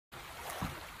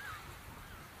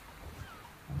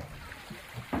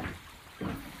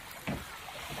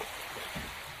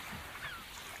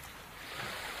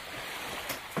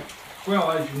Well,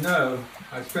 as you know,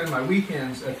 I spend my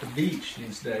weekends at the beach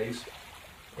these days,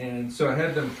 and so I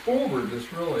had them forward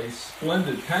this really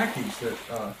splendid package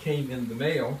that came in the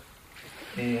mail,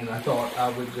 and I thought I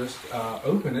would just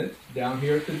open it down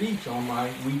here at the beach on my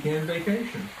weekend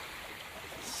vacation.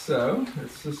 So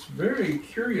it's just very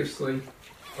curiously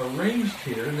arranged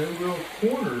here, no real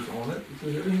corners on it,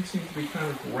 because everything seems to be kind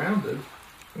of rounded.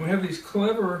 And we have these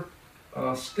clever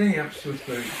stamps with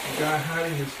the guy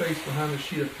hiding his face behind a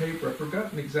sheet of paper. I've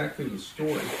forgotten exactly the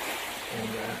story on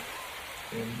that.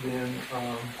 And then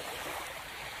I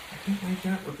think I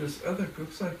got with this other,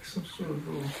 looks like some sort of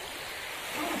little,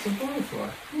 oh, it's a butterfly.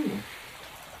 Cool.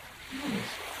 Nice.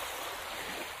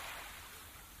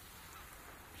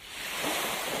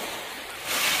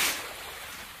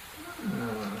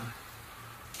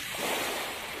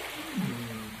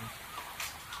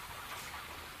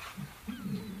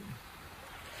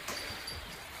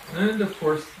 And of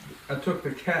course, I took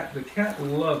the cat. The cat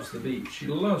loves the beach. She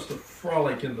loves to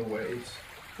frolic in the waves.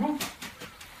 Come on.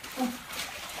 Come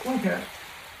on, cat.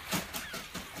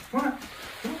 Come on.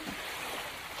 Come on.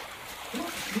 Come on.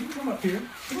 You can come up here.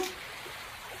 Come on.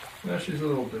 Well, she's a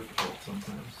little difficult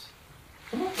sometimes.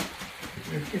 Come on.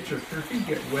 Her feet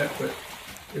get wet, but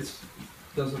it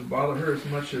doesn't bother her as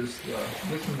much as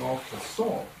licking off the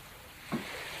salt.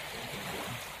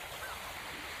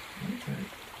 Okay.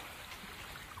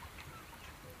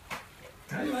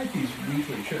 How do you like these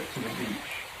weekly trips to the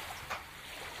beach?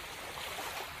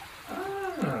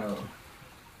 Oh.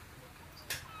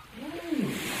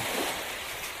 Ooh.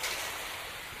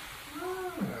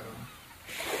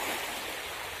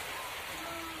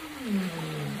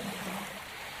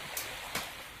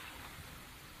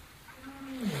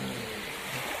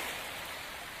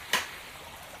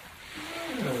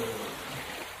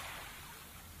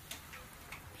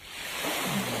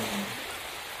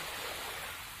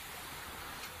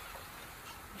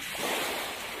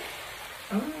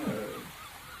 Oh.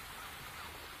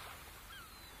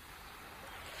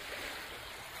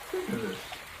 Look at this.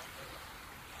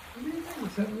 What do you think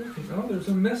is that written? Oh, there's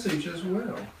a message as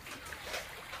well.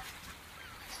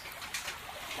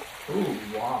 Oh,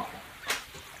 wow.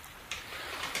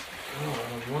 Oh,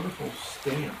 a wonderful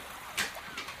stamp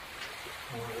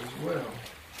on it as well.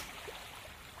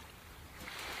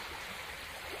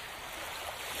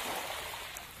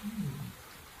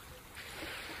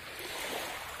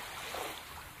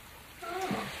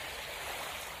 Oh.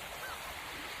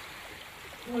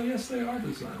 Well, yes, they are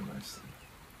designed nicely.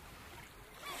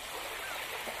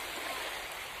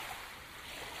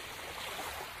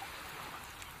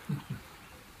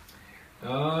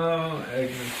 Oh,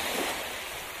 Agnes.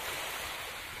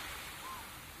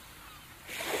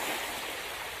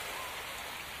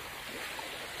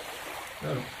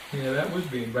 Oh, yeah, that would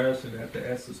be embarrassing to have to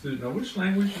ask the student, now, which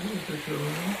language is it that you're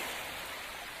learning?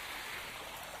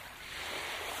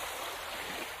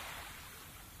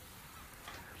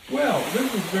 Well,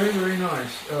 this is very, very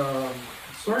nice.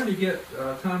 Starting to get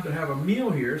time to have a meal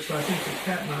here, so I think the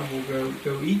cat and I will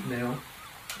go eat now.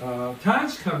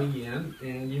 Tide's coming in,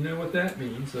 and you know what that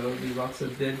means. There'll be lots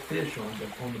of dead fish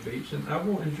on the beach, and I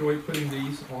will enjoy putting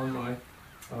these on my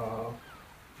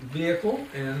vehicle,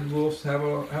 and we'll have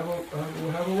a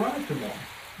ride tomorrow.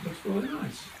 Looks really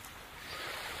nice.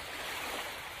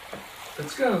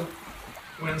 Let's go,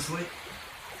 Winsley.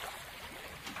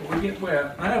 Before we get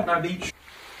wet, I have my beach.